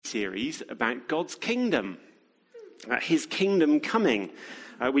series about God's kingdom, his kingdom coming.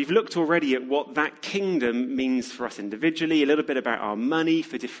 We've looked already at what that kingdom means for us individually, a little bit about our money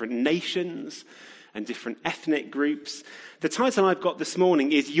for different nations and different ethnic groups. The title I've got this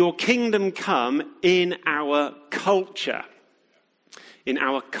morning is Your Kingdom Come in Our Culture. In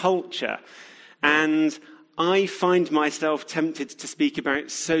our culture. And I find myself tempted to speak about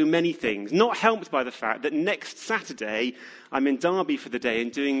so many things, not helped by the fact that next Saturday I'm in Derby for the day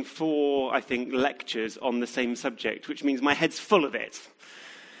and doing 4, lectures on the same subject, which means my head's full of it.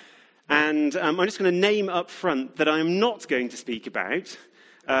 And I'm just going to name up front that I'm not going to speak about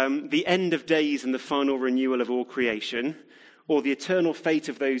the end of days and the final renewal of all creation, or the eternal fate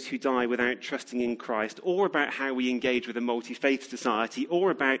of those who die without trusting in Christ, or about how we engage with a multi-faith society,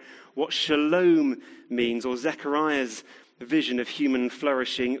 or about what shalom means, or Zechariah's vision of human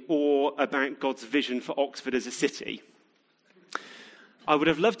flourishing, or about God's vision for Oxford as a city. I would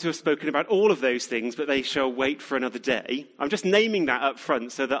have loved to have spoken about all of those things, but they shall wait for another day. I'm just naming that up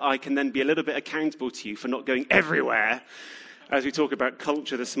front so that I can then be a little bit accountable to you for not going everywhere as we talk about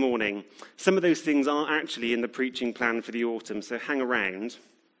culture this morning. Some of those things are actually in the preaching plan for the autumn, so hang around.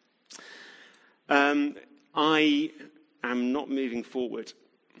 I am not moving forward.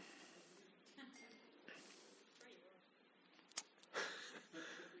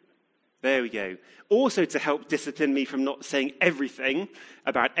 There we go. Also, to help discipline me from not saying everything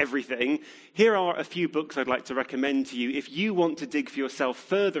about everything, here are a few books I'd like to recommend to you if you want to dig for yourself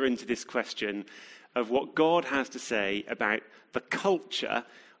further into this question of what God has to say about the culture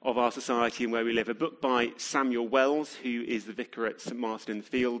of our society and where we live. A book by Samuel Wells, who is the vicar at St. Martin in the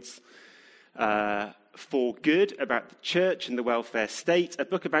Fields, For Good, about the church and the welfare state. A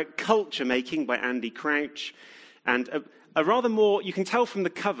book about culture making by Andy Crouch. And a rather more, you can tell from the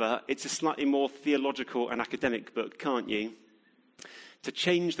cover, it's a slightly more theological and academic book, can't you? To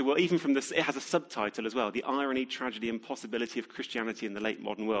change the world, even from this, it has a subtitle as well, The Irony, Tragedy and Possibility of Christianity in the Late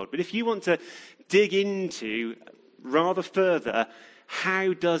Modern World. But if you want to dig into rather further,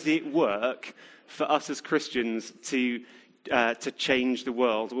 how does it work for us as Christians to change the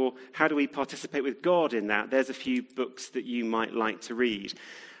world? Or how do we participate with God in that? There's a few books that you might like to read.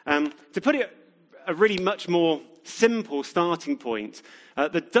 To put it a really much more simple starting point,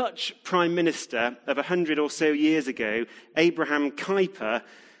 the Dutch Prime Minister of 100 or so years ago, Abraham Kuyper,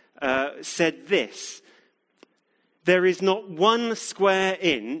 said this: "There is not one square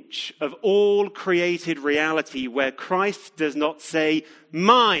inch of all created reality where Christ does not say,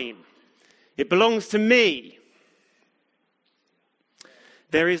 'Mine, it belongs to me.'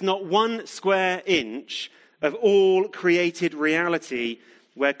 There is not one square inch of all created reality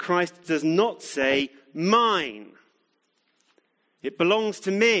where Christ does not say, 'Mine, it belongs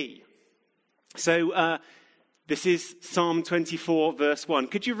to me.'" So this is Psalm 24, verse 1.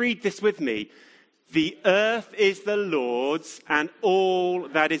 Could you read this with me? "The earth is the Lord's and all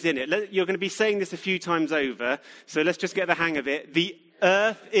that is in it." You're going to be saying this a few times over, so let's just get the hang of it. The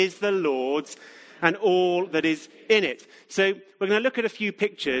earth is the Lord's and all that is in it. So we're going to look at a few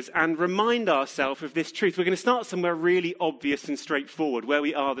pictures and remind ourselves of this truth. We're going to start somewhere really obvious and straightforward, where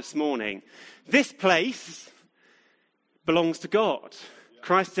we are this morning. This place belongs to God.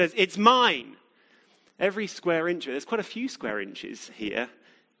 Christ says, "It's mine." Every square inch, there's quite a few square inches here.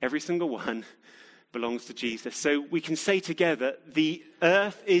 Every single one belongs to Jesus. So we can say together, the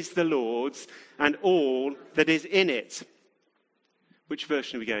earth is the Lord's and all that is in it. Which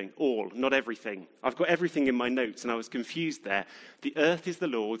version are we going? All, not everything. I've got everything in my notes and I was confused there. The earth is the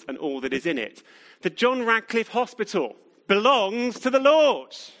Lord's and all that is in it. The John Radcliffe Hospital belongs to the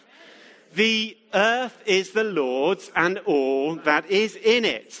Lord. The earth is the Lord's and all that is in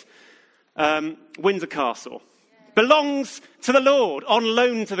it. Windsor Castle belongs to the Lord, on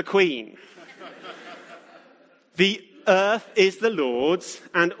loan to the Queen. The earth is the Lord's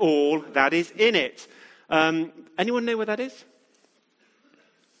and all that is in it. Anyone know where that is?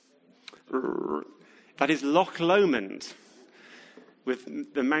 That is Loch Lomond,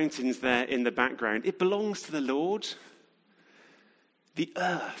 with the mountains there in the background. It belongs to the Lord. The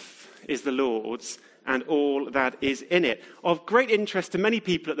earth is the Lord's and all that is in it. Of great interest to many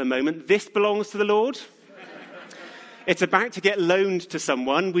people at the moment, this belongs to the Lord. It's about to get loaned to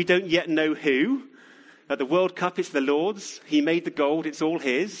someone. We don't yet know who. At the World Cup, it's the Lord's. He made the gold. It's all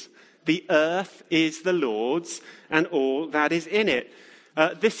his. The earth is the Lord's and all that is in it.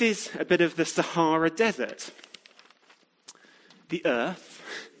 This is a bit of the Sahara Desert. The earth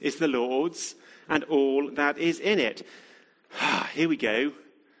is the Lord's and all that is in it. Here we go.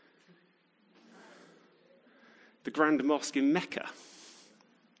 The Grand Mosque in Mecca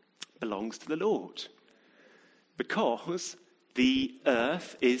belongs to the Lord because The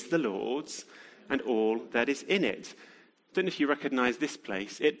earth is the Lord's and all that is in it. Don't know if you recognize this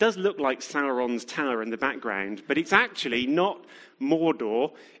place. It does look like Sauron's tower in the background, but it's actually not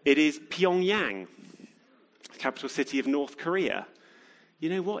Mordor. It is Pyongyang, the capital city of North Korea. You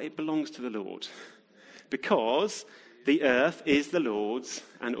know what? It belongs to the Lord, because the earth is the Lord's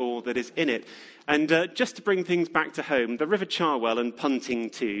and all that is in it. And just to bring things back to home, the River Cherwell and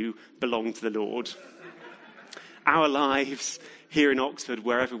Punting too belong to the Lord. Our lives here in Oxford,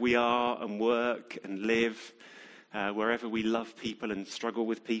 wherever we are and work and live, wherever we love people and struggle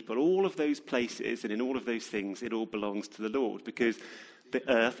with people, all of those places and in all of those things, it all belongs to the Lord, because the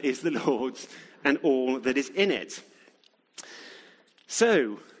earth is the Lord's and all that is in it.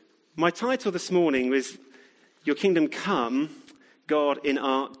 So, my title this morning was Your Kingdom Come, God in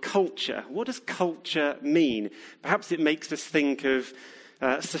Our Culture. What does culture mean? Perhaps it makes us think of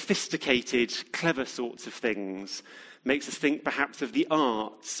sophisticated, clever sorts of things. Makes us think perhaps of the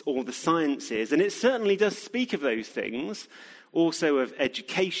arts or the sciences. And it certainly does speak of those things. Also of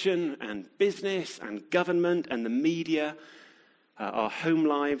education and business and government and the media. Our home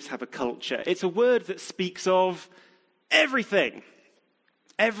lives have a culture. It's a word that speaks of everything.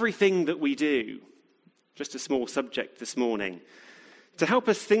 Everything that we do. Just a small subject this morning. To help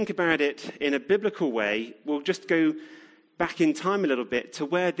us think about it in a biblical way, we'll just go back in time a little bit to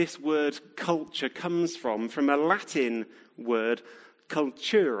where this word culture comes from a Latin word,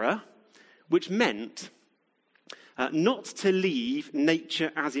 cultura, which meant not to leave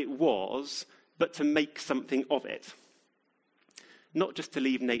nature as it was, but to make something of it. Not just to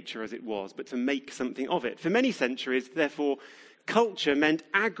leave nature as it was, but to make something of it. For many centuries, therefore, culture meant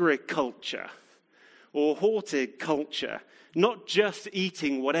agriculture or horticulture. Not just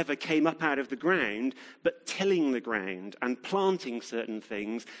eating whatever came up out of the ground, but tilling the ground and planting certain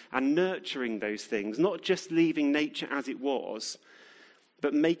things and nurturing those things. Not just leaving nature as it was,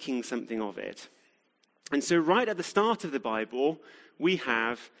 but making something of it. And so right at the start of the Bible, we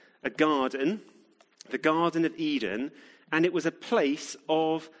have a garden, the Garden of Eden, and it was a place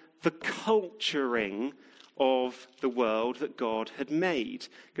of the culturing of the world that God had made.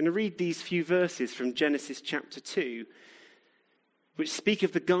 I'm going to read these few verses from Genesis chapter 2. Which speak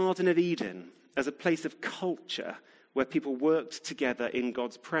of the Garden of Eden as a place of culture where people worked together in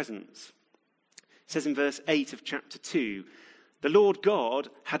God's presence. It says in verse 8 of chapter 2, the Lord God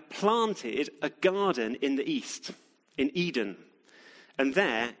had planted a garden in the east, in Eden, and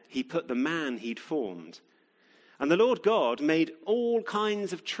there he put the man he'd formed. And the Lord God made all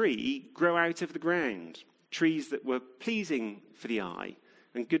kinds of tree grow out of the ground, trees that were pleasing for the eye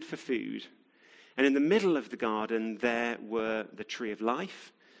and good for food. And in the middle of the garden, there were the tree of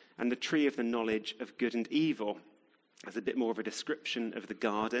life and the tree of the knowledge of good and evil. There's a bit more of a description of the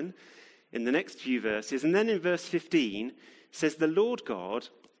garden in the next few verses. And then in verse 15, it says, the Lord God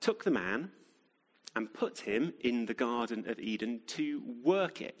took the man and put him in the Garden of Eden to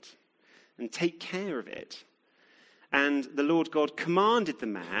work it and take care of it. And the Lord God commanded the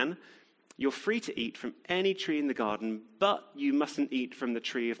man, you're free to eat from any tree in the garden, but you mustn't eat from the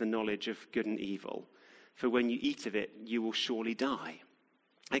tree of the knowledge of good and evil. For when you eat of it, you will surely die.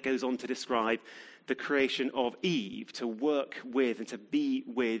 It goes on to describe the creation of Eve, to work with and to be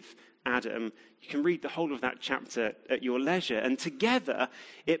with Adam. You can read the whole of that chapter at your leisure. And together,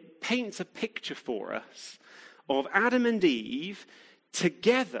 it paints a picture for us of Adam and Eve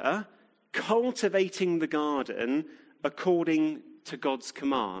together cultivating the garden according to God's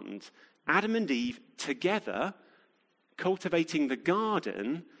command. Adam and Eve together cultivating the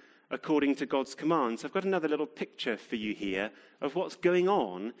garden according to God's command. So I've got another little picture for you here of what's going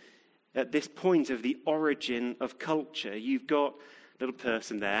on at this point of the origin of culture. You've got a little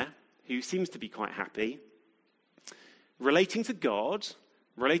person there who seems to be quite happy, relating to God,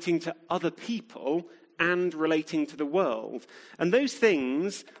 relating to other people, and relating to the world. And those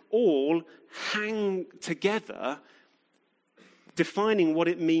things all hang together, defining what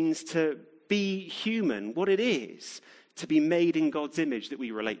it means to be human, what it is to be made in God's image, that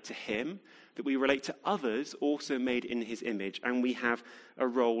we relate to him, that we relate to others also made in his image, and we have a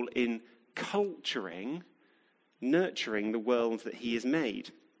role in culturing, nurturing the world that he has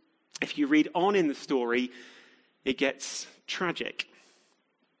made. If you read on in the story, it gets tragic.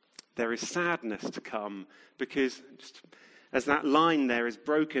 There is sadness to come, because just as that line there is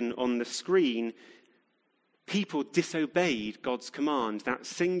broken on the screen, people disobeyed God's command, that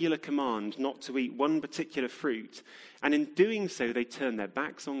singular command not to eat one particular fruit. And in doing so, they turned their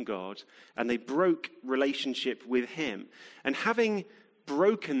backs on God and they broke relationship with him. And having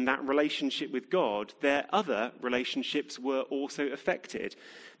broken that relationship with God, their other relationships were also affected.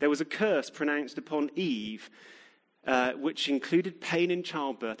 There was a curse pronounced upon Eve which included pain in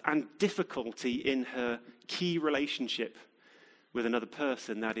childbirth and difficulty in her key relationship with another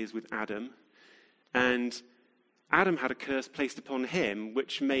person, that is, with Adam. And Adam had a curse placed upon him,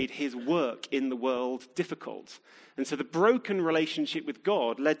 which made his work in the world difficult. And so the broken relationship with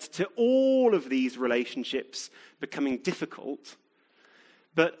God led to all of these relationships becoming difficult.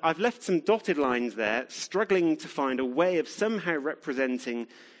 But I've left some dotted lines there, struggling to find a way of somehow representing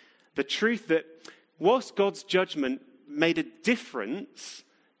the truth that whilst God's judgment made a difference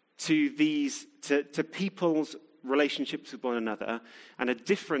to people's relationships with one another and a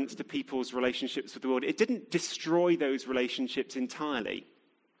difference to people's relationships with the world, it didn't destroy those relationships entirely.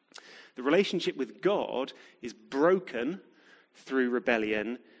 The relationship with God is broken through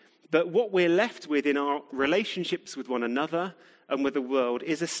rebellion, but what we're left with in our relationships with one another and with the world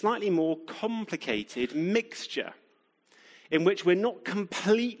is a slightly more complicated mixture in which we're not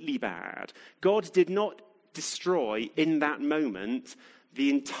completely bad. God did not destroy in that moment the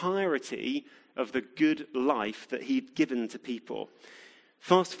entirety of the good life that he'd given to people.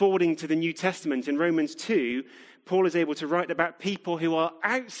 Fast forwarding to the New Testament in Romans 2, Paul is able to write about people who are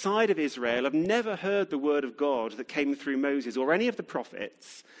outside of Israel, have never heard the word of God that came through Moses or any of the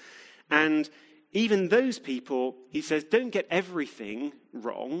prophets. And even those people, he says, don't get everything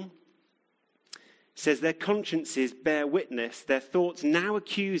wrong. He says their consciences bear witness, their thoughts now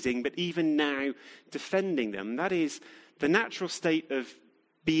accusing, but even now defending them. That is, the natural state of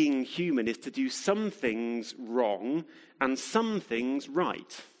being human is to do some things wrong and some things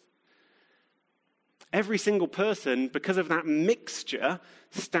right. Every single person, because of that mixture,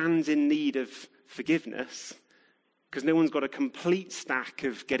 stands in need of forgiveness, because no one's got a complete stack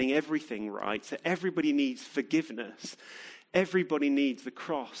of getting everything right. So everybody needs forgiveness. Everybody needs the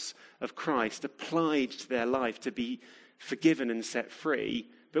cross of Christ applied to their life to be forgiven and set free.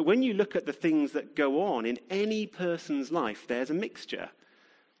 But when you look at the things that go on in any person's life, there's a mixture.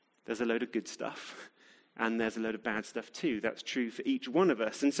 There's a load of good stuff, and there's a load of bad stuff too. That's true for each one of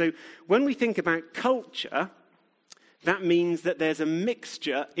us. And so when we think about culture, that means that there's a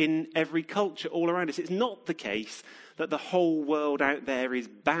mixture in every culture all around us. It's not the case that the whole world out there is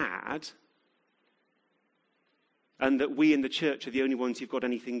bad and that we in the church are the only ones who've got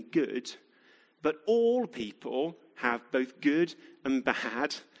anything good. But all people have both good and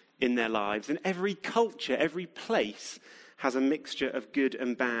bad in their lives. And every culture, every place has a mixture of good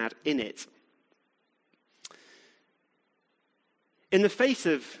and bad in it. In the face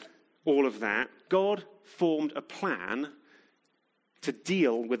of all of that, God formed a plan to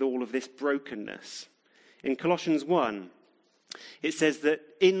deal with all of this brokenness. In Colossians 1, it says that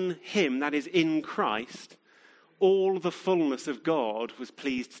in him, that is in Christ, all the fullness of God was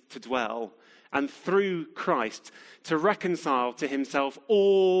pleased to dwell, and through Christ to reconcile to himself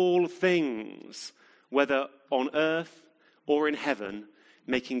all things, whether on earth or in heaven,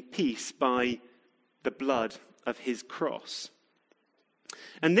 making peace by the blood of his cross.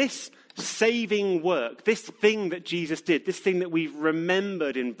 And this saving work, this thing that Jesus did, this thing that we've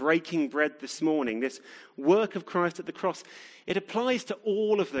remembered in breaking bread this morning, this work of Christ at the cross, it applies to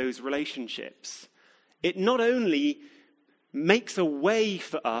all of those relationships. It not only makes a way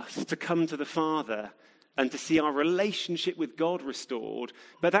for us to come to the Father and to see our relationship with God restored,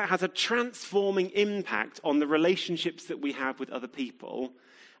 but that has a transforming impact on the relationships that we have with other people.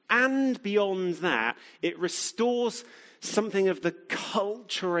 And beyond that, it restores something of the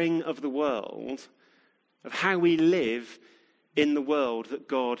culturing of the world, of how we live in the world that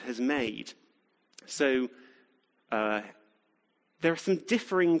God has made. So there are some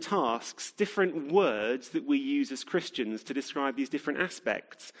differing tasks, different words that we use as Christians to describe these different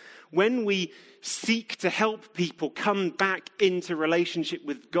aspects. When we seek to help people come back into relationship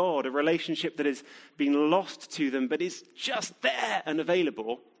with God, a relationship that has been lost to them but is just there and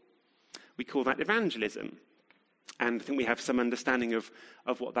available, we call that evangelism. And I think we have some understanding of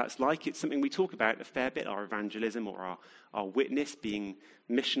what that's like. It's something we talk about a fair bit. Our evangelism or our witness, being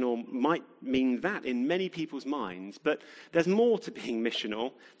missional, might mean that in many people's minds. But there's more to being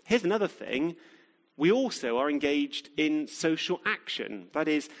missional. Here's another thing. We also are engaged in social action. That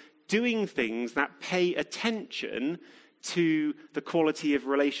is, doing things that pay attention to the quality of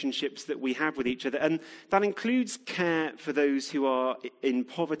relationships that we have with each other. And that includes care for those who are in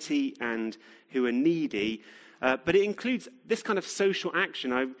poverty and who are needy. But it includes this kind of social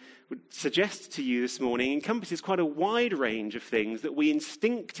action, I would suggest to you this morning, encompasses quite a wide range of things that we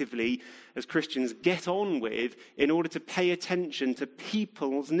instinctively, as Christians, get on with in order to pay attention to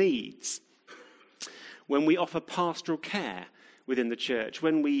people's needs. When we offer pastoral care, within the church.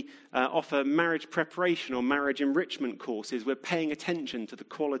 When we offer marriage preparation or marriage enrichment courses, we're paying attention to the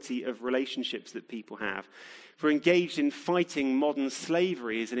quality of relationships that people have. If we're engaged in fighting modern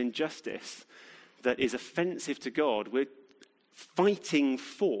slavery as an injustice that is offensive to God, we're fighting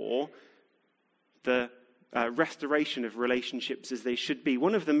for the restoration of relationships as they should be.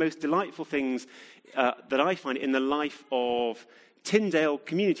 One of the most delightful things that I find in the life of Tyndale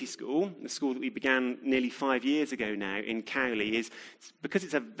Community School, the school that we began nearly 5 years ago now in Cowley, is because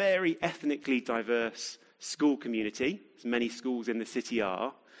it's a very ethnically diverse school community, as many schools in the city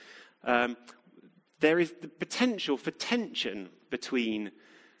are, there is the potential for tension between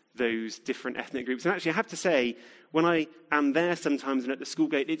those different ethnic groups. And actually, I have to say, when I am there sometimes and at the school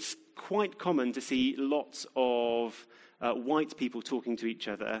gate, it's quite common to see lots of white people talking to each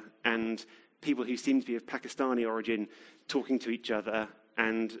other and people who seem to be of Pakistani origin talking to each other,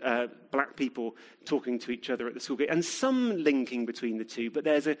 and black people talking to each other at the school gate, and some linking between the two. But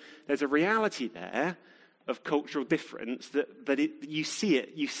there's a reality there of cultural difference that you see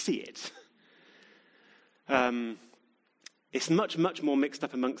it. It's much, much more mixed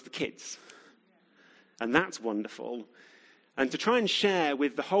up amongst the kids. And that's wonderful. And to try and share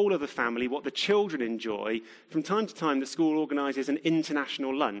with the whole of the family what the children enjoy, from time to time the school organises an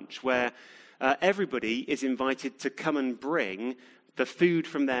international lunch where everybody is invited to come and bring the food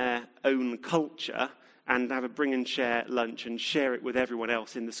from their own culture and have a bring and share lunch and share it with everyone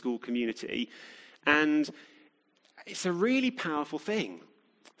else in the school community. And it's a really powerful thing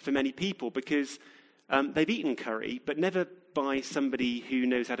for many people because they've eaten curry, but never by somebody who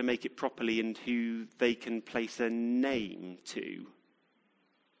knows how to make it properly and who they can place a name to,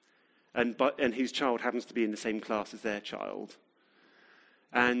 and whose child happens to be in the same class as their child.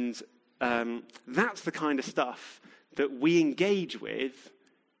 And that's the kind of stuff that we engage with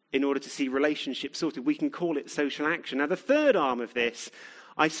in order to see relationships sorted. We can call it social action. Now, the third arm of this,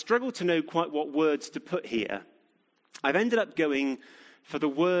 I struggle to know quite what words to put here. I've ended up going for the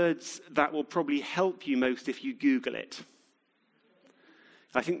words that will probably help you most if you Google it.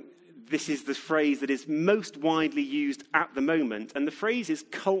 I think this is the phrase that is most widely used at the moment, and the phrase is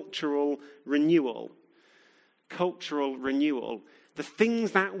cultural renewal. Cultural renewal. The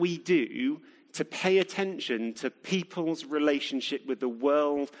things that we do to pay attention to people's relationship with the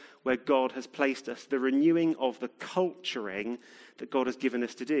world where God has placed us, the renewing of the culturing that God has given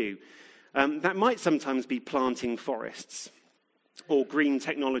us to do. That might sometimes be planting forests or green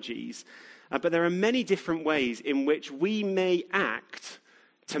technologies, but there are many different ways in which we may act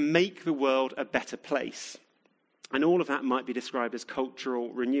to make the world a better place. And all of that might be described as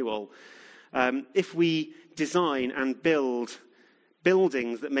cultural renewal. If we design and build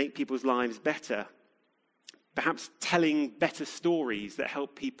buildings that make people's lives better, perhaps telling better stories that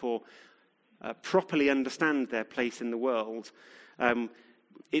help people properly understand their place in the world,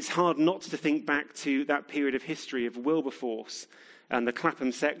 it's hard not to think back to that period of history of Wilberforce and the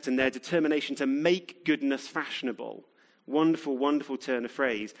Clapham sect and their determination to make goodness fashionable. Wonderful, wonderful turn of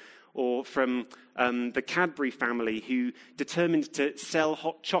phrase. Or from the Cadbury family who determined to sell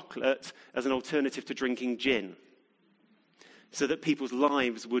hot chocolate as an alternative to drinking gin, so that people's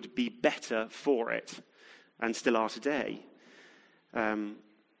lives would be better for it, and still are today. The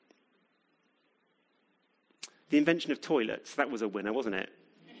invention of toilets, that was a winner, wasn't it?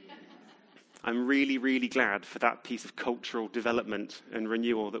 I'm really, really glad for that piece of cultural development and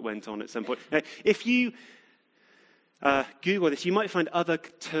renewal that went on at some point. Now, if you Google this, you might find other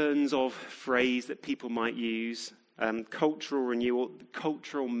turns of phrase that people might use. Cultural renewal,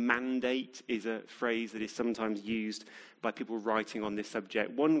 cultural mandate is a phrase that is sometimes used by people writing on this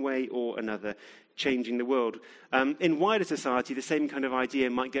subject, one way or another, changing the world. In wider society, the same kind of idea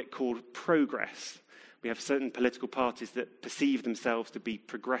might get called progress. We have certain political parties that perceive themselves to be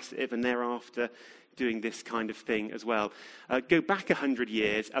progressive and thereafter doing this kind of thing as well. Go back 100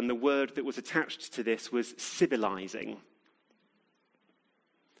 years and the word that was attached to this was civilizing.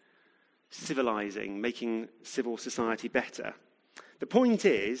 Civilizing, making civil society better. The point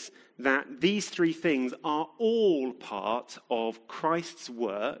is that these three things are all part of Christ's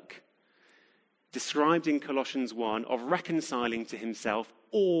work, described in Colossians 1, of reconciling to himself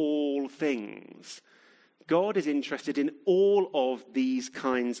all things. God is interested in all of these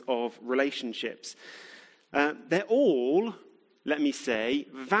kinds of relationships. They're all, let me say,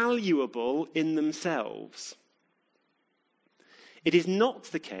 valuable in themselves. It is not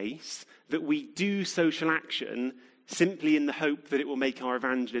the case that we do social action simply in the hope that it will make our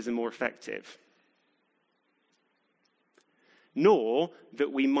evangelism more effective. Nor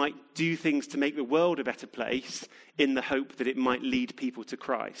that we might do things to make the world a better place in the hope that it might lead people to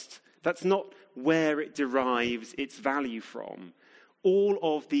Christ. That's not where it derives its value from. All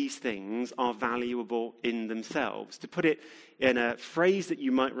of these things are valuable in themselves. To put it in a phrase that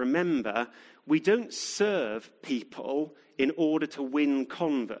you might remember, we don't serve people in order to win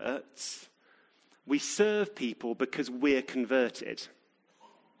converts. We serve people because we're converted.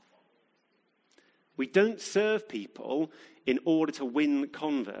 We don't serve people in order to win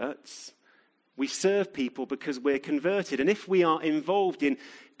converts. We serve people because we're converted. And if we are involved in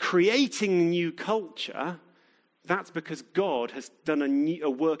creating new culture, that's because God has done a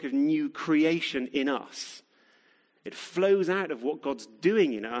work of new creation in us. It flows out of what God's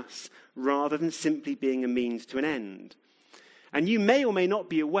doing in us rather than simply being a means to an end. And you may or may not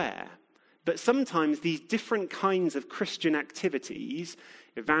be aware, but sometimes these different kinds of Christian activities,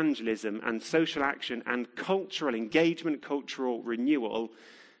 evangelism and social action and cultural engagement, cultural renewal,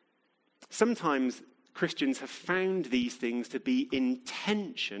 sometimes Christians have found these things to be in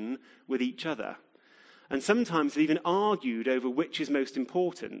tension with each other. And sometimes they've even argued over which is most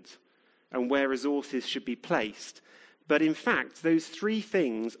important and where resources should be placed. But in fact, those three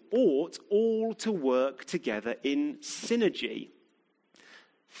things ought all to work together in synergy,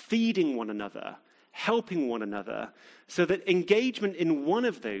 feeding one another, helping one another, so that engagement in one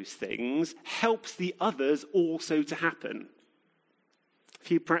of those things helps the others also to happen. A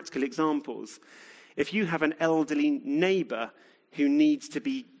few practical examples. If you have an elderly neighbour who needs to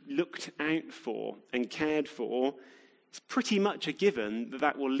be looked out for and cared for, it's pretty much a given that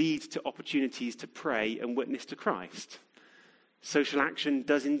that will lead to opportunities to pray and witness to Christ. Social action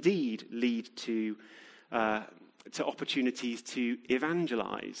does indeed lead to opportunities to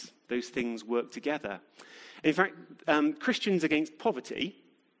evangelize. Those things work together. In fact, Christians Against Poverty,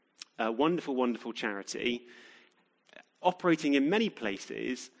 a wonderful, wonderful charity, operating in many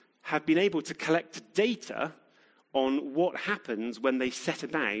places, have been able to collect data on what happens when they set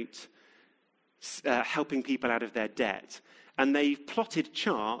about helping people out of their debt. And they've plotted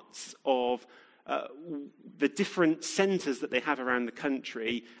charts of the different centres that they have around the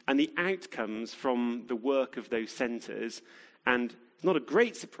country and the outcomes from the work of those centres. And it's not a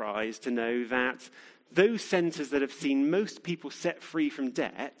great surprise to know that those centres that have seen most people set free from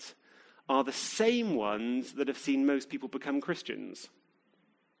debt are the same ones that have seen most people become Christians.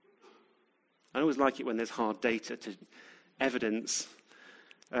 I always like it when there's hard data to evidence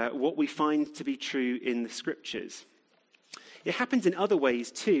what we find to be true in the scriptures. It happens in other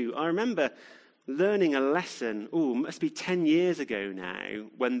ways too. I remember learning a lesson, must be 10 years ago now,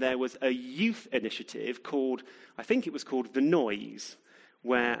 when there was a youth initiative called, I think it was called The Noise,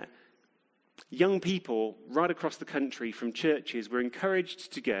 where young people right across the country from churches were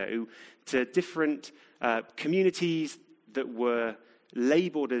encouraged to go to different communities that were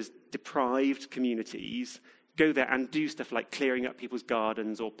labelled as deprived communities, go there and do stuff like clearing up people's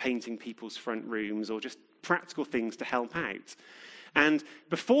gardens or painting people's front rooms or just practical things to help out. And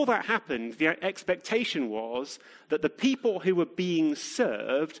before that happened, the expectation was that the people who were being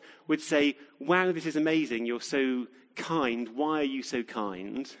served would say, "Wow, this is amazing, you're so kind, why are you so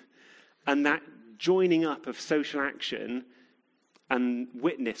kind?" And that joining up of social action and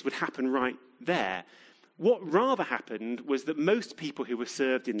witness would happen right there. What rather happened was that most people who were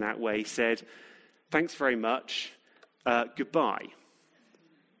served in that way said, "Thanks very much, goodbye."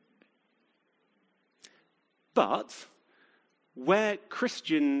 But where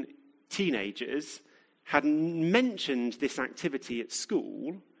Christian teenagers had mentioned this activity at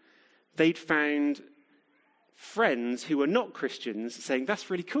school, they'd found friends who were not Christians saying, "That's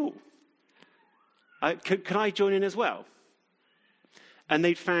really cool. Can I join in as well?" And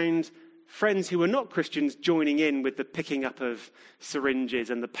they'd found friends who were not Christians joining in with the picking up of syringes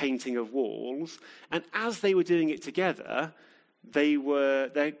and the painting of walls. And as they were doing it together,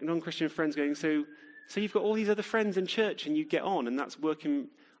 their non-Christian friends going, so you've got all these other friends in church and you get on and that's working.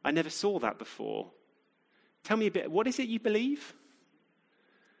 I never saw that before. Tell me a bit, what is it you believe?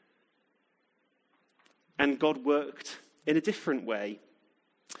 And God worked in a different way.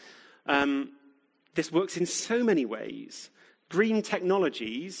 This works in so many ways. Green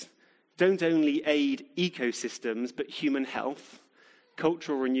technologies don't only aid ecosystems, but human health.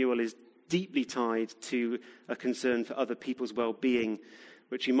 Cultural renewal is deeply tied to a concern for other people's well-being,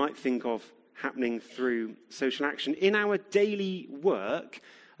 which you might think of happening through social action. In our daily work,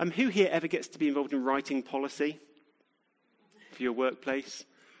 who here ever gets to be involved in writing policy for your workplace?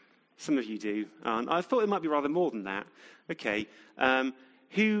 Some of you do. I thought it might be rather more than that. Okay.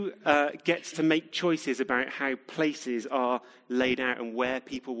 Who gets to make choices about how places are laid out and where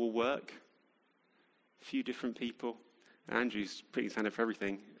people will work? A few different people. Andrew's putting his hand up for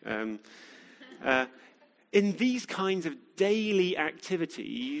everything. In these kinds of daily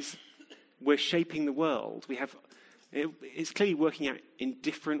activities, we're shaping the world. It's clearly working out in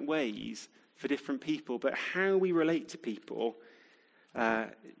different ways for different people, but how we relate to people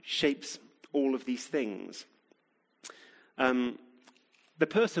shapes all of these things. The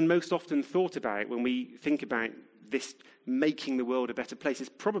person most often thought about when we think about this making the world a better place is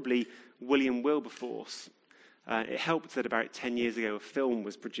probably William Wilberforce. It helped that about 10 years ago a film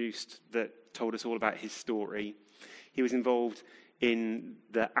was produced that told us all about his story. He was involved in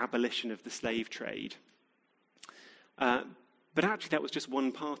the abolition of the slave trade. But actually that was just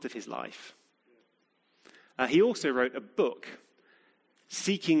one part of his life. He also wrote a book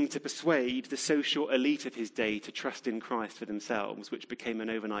seeking to persuade the social elite of his day to trust in Christ for themselves, which became an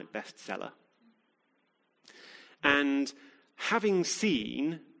overnight bestseller. And having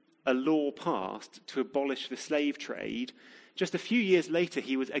seen a law passed to abolish the slave trade, just a few years later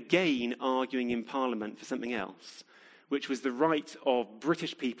he was again arguing in Parliament for something else, which was the right of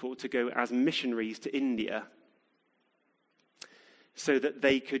British people to go as missionaries to India so that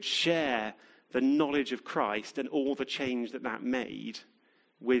they could share the knowledge of Christ and all the change that made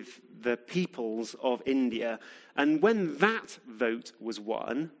with the peoples of India. And when that vote was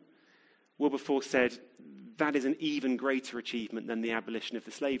won, Wilberforce said, that is an even greater achievement than the abolition of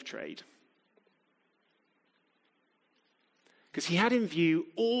the slave trade. Because he had in view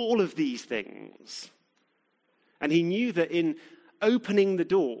all of these things. And he knew that in opening the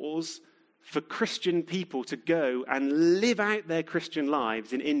doors for Christian people to go and live out their Christian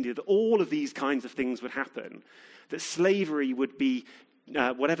lives in India, that all of these kinds of things would happen. That slavery would be,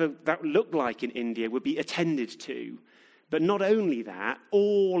 whatever that looked like in India, would be attended to. But not only that,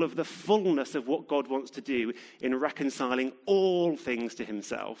 all of the fullness of what God wants to do in reconciling all things to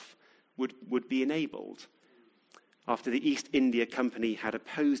himself would be enabled after the East India Company had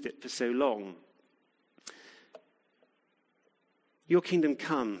opposed it for so long. Your kingdom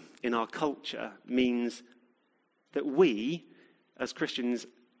come in our culture means that we, as Christians,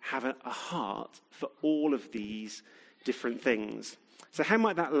 have a heart for all of these different things. So how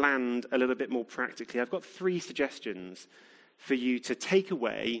might that land a little bit more practically? I've got 3 suggestions for you to take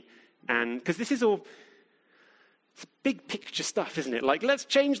away, and because this is all, it's big picture stuff, isn't it? Like, let's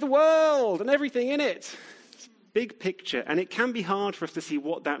change the world and everything in it. It's big picture, and it can be hard for us to see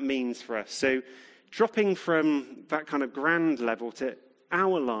what that means for us. So dropping from that kind of grand level to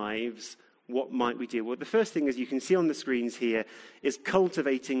our lives, what might we do? Well, the first thing, as you can see on the screens here, is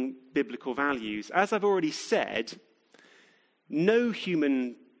cultivating biblical values. As I've already said, no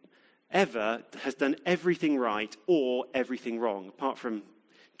human ever has done everything right or everything wrong, apart from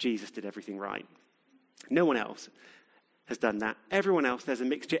Jesus did everything right. No one else has done that. Everyone else, there's a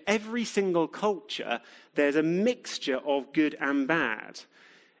mixture. Every single culture, there's a mixture of good and bad.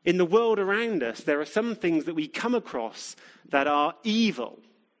 In the world around us, there are some things that we come across that are evil.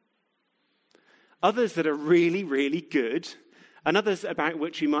 Others that are really, really good, and others about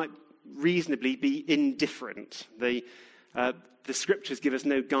which we might reasonably be indifferent. The scriptures give us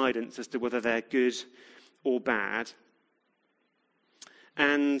no guidance as to whether they're good or bad.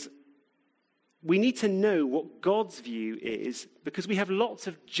 And we need to know what God's view is, because we have lots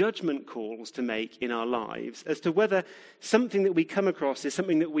of judgment calls to make in our lives as to whether something that we come across is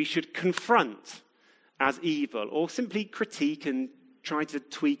something that we should confront as evil or simply critique and try to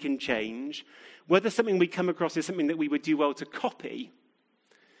tweak and change, whether something we come across is something that we would do well to copy,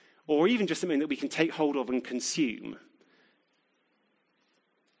 or even just something that we can take hold of and consume.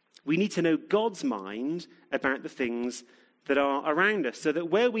 We need to know God's mind about the things that are around us, so that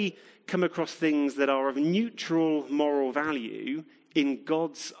where we come across things that are of neutral moral value in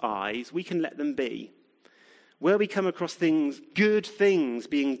God's eyes, we can let them be. Where we come across things, good things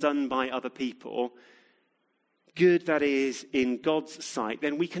being done by other people, good that is in God's sight,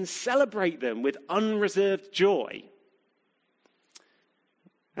 then we can celebrate them with unreserved joy.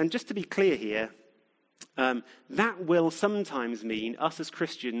 And just to be clear here, that will sometimes mean us as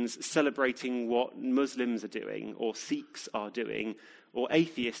Christians celebrating what Muslims are doing, or Sikhs are doing, or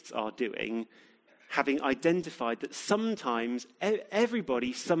atheists are doing, having identified that sometimes,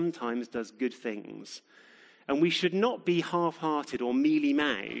 everybody sometimes does good things. And we should not be half-hearted or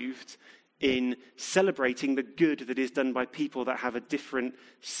mealy-mouthed in celebrating the good that is done by people that have a different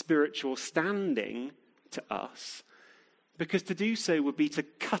spiritual standing to us. Because to do so would be to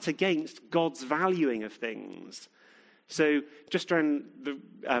cut against God's valuing of things. So just around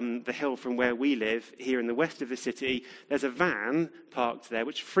the hill from where we live, here in the west of the city, there's a van parked there,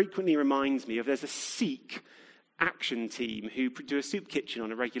 which frequently reminds me of there's a Sikh action team who do a soup kitchen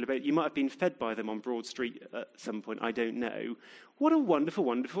on a regular basis. You might have been fed by them on Broad Street at some point, I don't know. What a wonderful,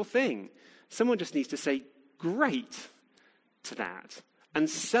 wonderful thing. Someone just needs to say, great, to that. and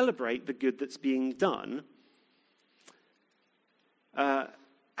celebrate the good that's being done.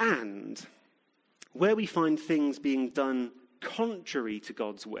 And where we find things being done contrary to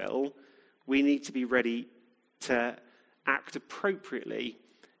God's will, we need to be ready to act appropriately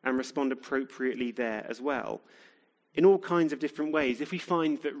and respond appropriately there as well. In all kinds of different ways. If we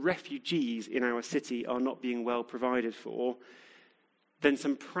find that refugees in our city are not being well provided for, then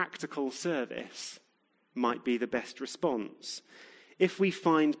some practical service might be the best response. If we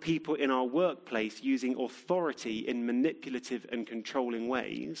find people in our workplace using authority in manipulative and controlling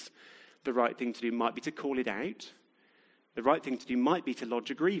ways, the right thing to do might be to call it out. The right thing to do might be to lodge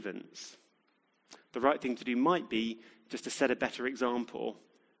a grievance. The right thing to do might be just to set a better example,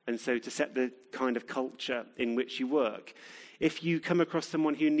 and so to set the kind of culture in which you work. If you come across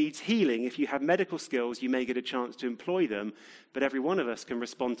someone who needs healing, if you have medical skills, you may get a chance to employ them, but every one of us can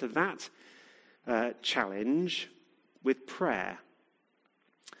respond to that challenge with prayer.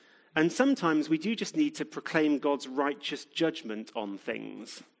 And sometimes we do just need to proclaim God's righteous judgment on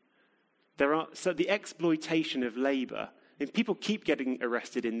things. So the exploitation of labour, and people keep getting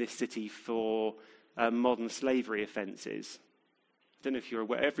arrested in this city for modern slavery offences. I don't know if you're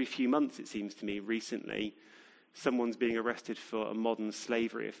aware, every few months, it seems to me, recently, someone's being arrested for a modern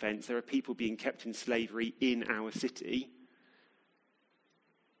slavery offence. There are people being kept in slavery in our city.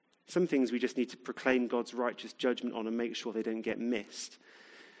 Some things we just need to proclaim God's righteous judgment on and make sure they don't get missed.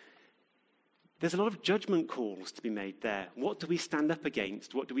 There's a lot of judgment calls to be made there. What do we stand up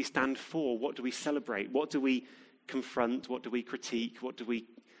against? What do we stand for? What do we celebrate? What do we confront? What do we critique? What do we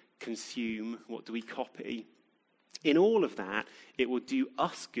consume? What do we copy? In all of that, it will do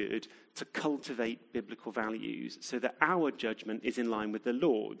us good to cultivate biblical values so that our judgment is in line with the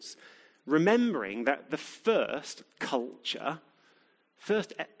Lord's. Remembering that the first culture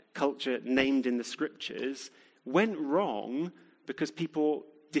named in the scriptures, went wrong because people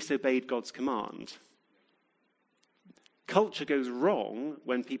disobeyed God's command. Culture goes wrong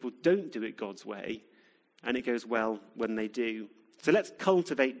when people don't do it God's way, and it goes well when they do. So let's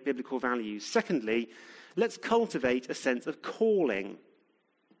cultivate biblical values. Secondly, let's cultivate a sense of calling.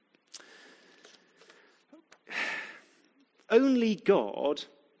 Only God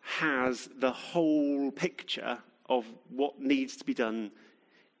has the whole picture of what needs to be done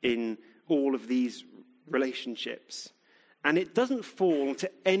in all of these relationships. And it doesn't fall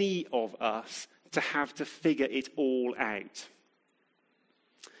to any of us to have to figure it all out.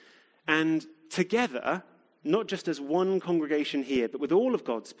 And together, not just as one congregation here, but with all of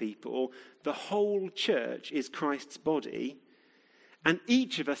God's people, the whole church is Christ's body, and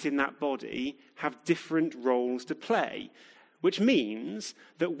each of us in that body have different roles to play, which means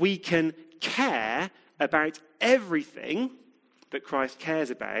that we can care about everything that Christ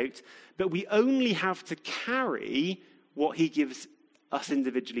cares about, but we only have to carry what he gives us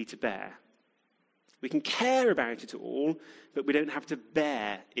individually to bear. We can care about it all, but we don't have to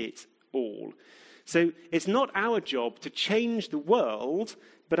bear it all. So it's not our job to change the world,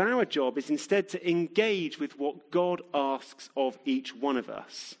 but our job is instead to engage with what God asks of each one of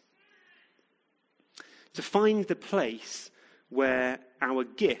us. To find the place where our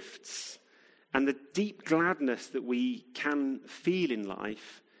gifts and the deep gladness that we can feel in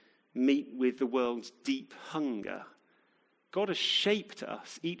life meet with the world's deep hunger. God has shaped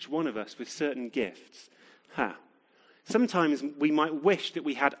us, each one of us, with certain gifts. Sometimes we might wish that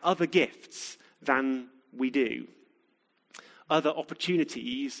we had other gifts than we do, other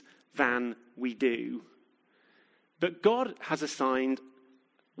opportunities than we do. But God has assigned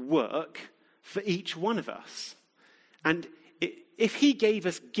work for each one of us. And if he gave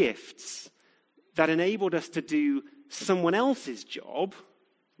us gifts that enabled us to do someone else's job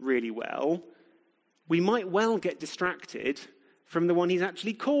really well, we might well get distracted from the one he's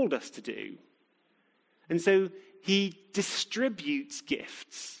actually called us to do. And so he distributes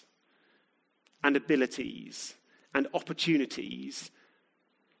gifts and abilities and opportunities.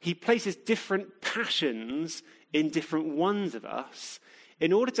 He places different passions in different ones of us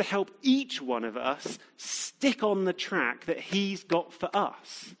in order to help each one of us stick on the track that he's got for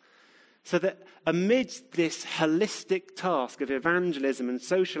us. So that amidst this holistic task of evangelism and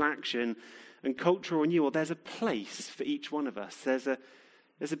social action and cultural renewal, there's a place for each one of us. There's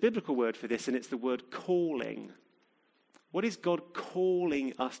a biblical word for this, and it's the word calling. What is God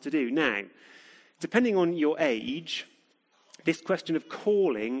calling us to do? Now, depending on your age, this question of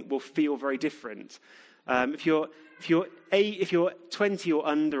calling will feel very different. If you're 20 or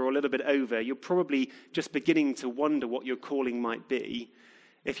under or a little bit over, you're probably just beginning to wonder what your calling might be.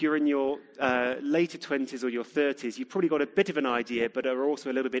 If you're in your later 20s or your 30s, you've probably got a bit of an idea, but are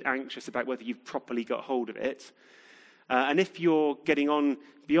also a little bit anxious about whether you've properly got hold of it. And if you're getting on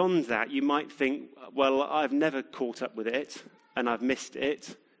beyond that, you might think, well, I've never caught up with it and I've missed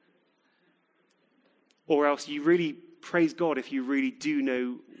it. Or else you really praise God if you really do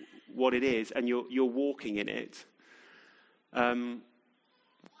know what it is and you're walking in it.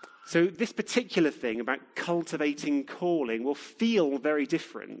 So this particular thing about cultivating calling will feel very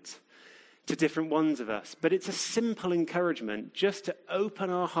different to different ones of us. But it's a simple encouragement just to open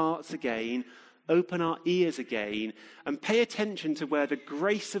our hearts again, open our ears again, and pay attention to where the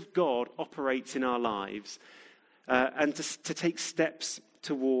grace of God operates in our lives, and to take steps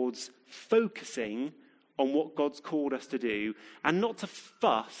towards focusing on what God's called us to do, and not to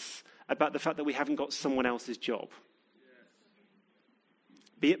fuss about the fact that we haven't got someone else's job.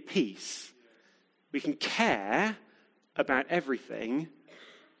 Be at peace. We can care about everything,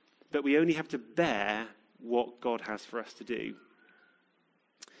 but we only have to bear what God has for us to do.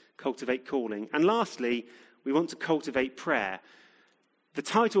 Cultivate calling. And lastly, we want to cultivate prayer. The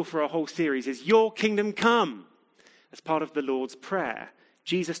title for our whole series is Your Kingdom Come, as part of the Lord's Prayer.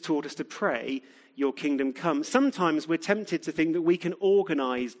 Jesus taught us to pray, Your Kingdom Come. Sometimes we're tempted to think that we can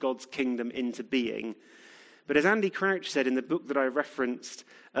organize God's kingdom into being. But as Andy Crouch said in the book that I referenced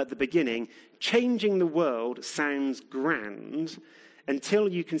at the beginning, changing the world sounds grand until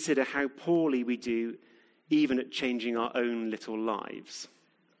you consider how poorly we do even at changing our own little lives.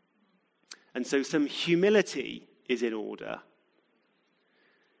 And so some humility is in order.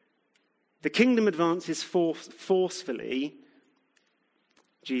 The kingdom advances forcefully,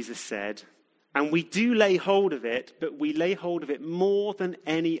 Jesus said, and we do lay hold of it, but we lay hold of it more than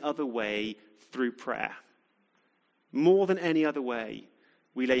any other way through prayer. More than any other way,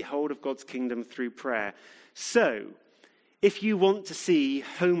 we lay hold of God's kingdom through prayer. So, if you want to see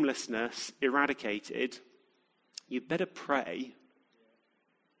homelessness eradicated, you better pray.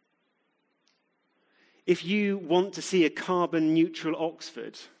 If you want to see a carbon neutral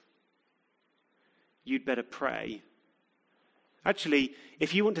Oxford, you'd better pray. Actually,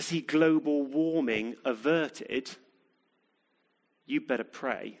 if you want to see global warming averted, you better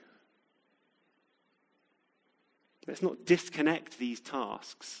pray. Let's not disconnect these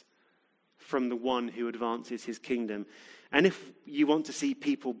tasks from the one who advances his kingdom. And if you want to see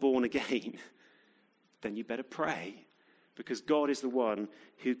people born again, then you better pray, because God is the one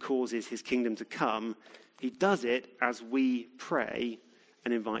who causes his kingdom to come. He does it as we pray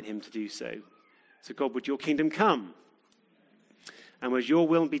and invite him to do so. So God, would your kingdom come? And would your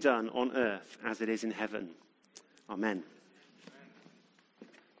will be done on earth as it is in heaven? Amen.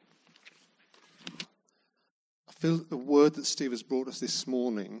 I feel that the word that Steve has brought us this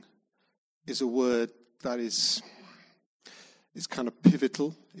morning is a word that is kind of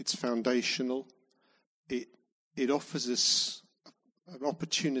pivotal, it's foundational. It offers us an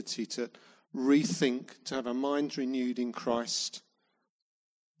opportunity to rethink, to have our minds renewed in Christ,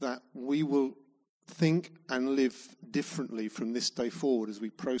 that we will think and live differently from this day forward as we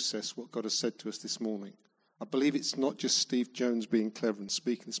process what God has said to us this morning. I believe it's not just Steve Jones being clever and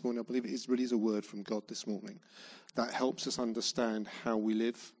speaking this morning. I believe it really is a word from God this morning that helps us understand how we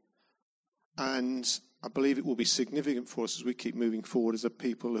live. And I believe it will be significant for us as we keep moving forward as a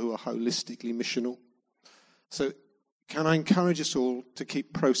people who are holistically missional. So can I encourage us all to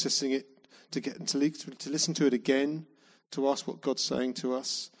keep processing it, to listen to it again, to ask what God's saying to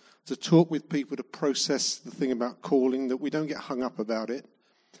us, to talk with people, to process the thing about calling, that we don't get hung up about it,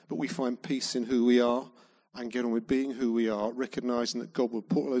 but we find peace in who we are and get on with being who we are, recognizing that God will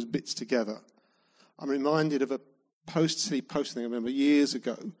put all those bits together. I'm reminded of a he posted, I remember years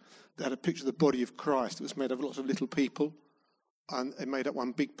ago, that had a picture of the body of Christ. It was made of lots of little people, and it made up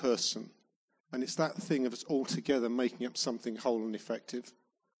one big person. And it's that thing of us all together making up something whole and effective.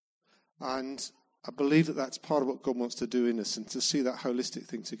 And I believe that that's part of what God wants to do in us, and to see that holistic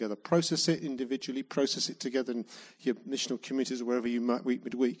thing together. Process it individually, process it together in your missional communities or wherever you might week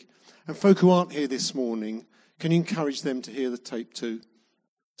midweek. And folk who aren't here this morning, can you encourage them to hear the tape too,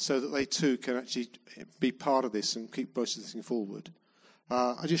 so that they too can actually be part of this and keep processing forward?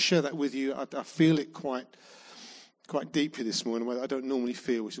 I just share that with you. I feel it quite deeply this morning, where I don't normally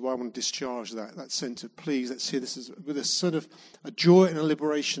feel, which is why I want to discharge that sense of, please, let's hear this with a sort of a joy and a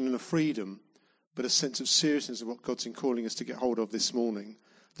liberation and a freedom, but a sense of seriousness of what God's in calling us to get hold of this morning,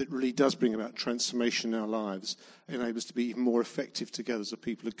 that really does bring about transformation in our lives, enable us to be even more effective together as a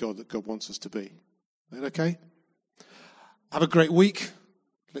people of God that God wants us to be. Is that okay? Have a great week.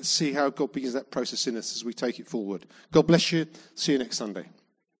 Let's see how God begins that process in us as we take it forward. God bless you. See you next Sunday.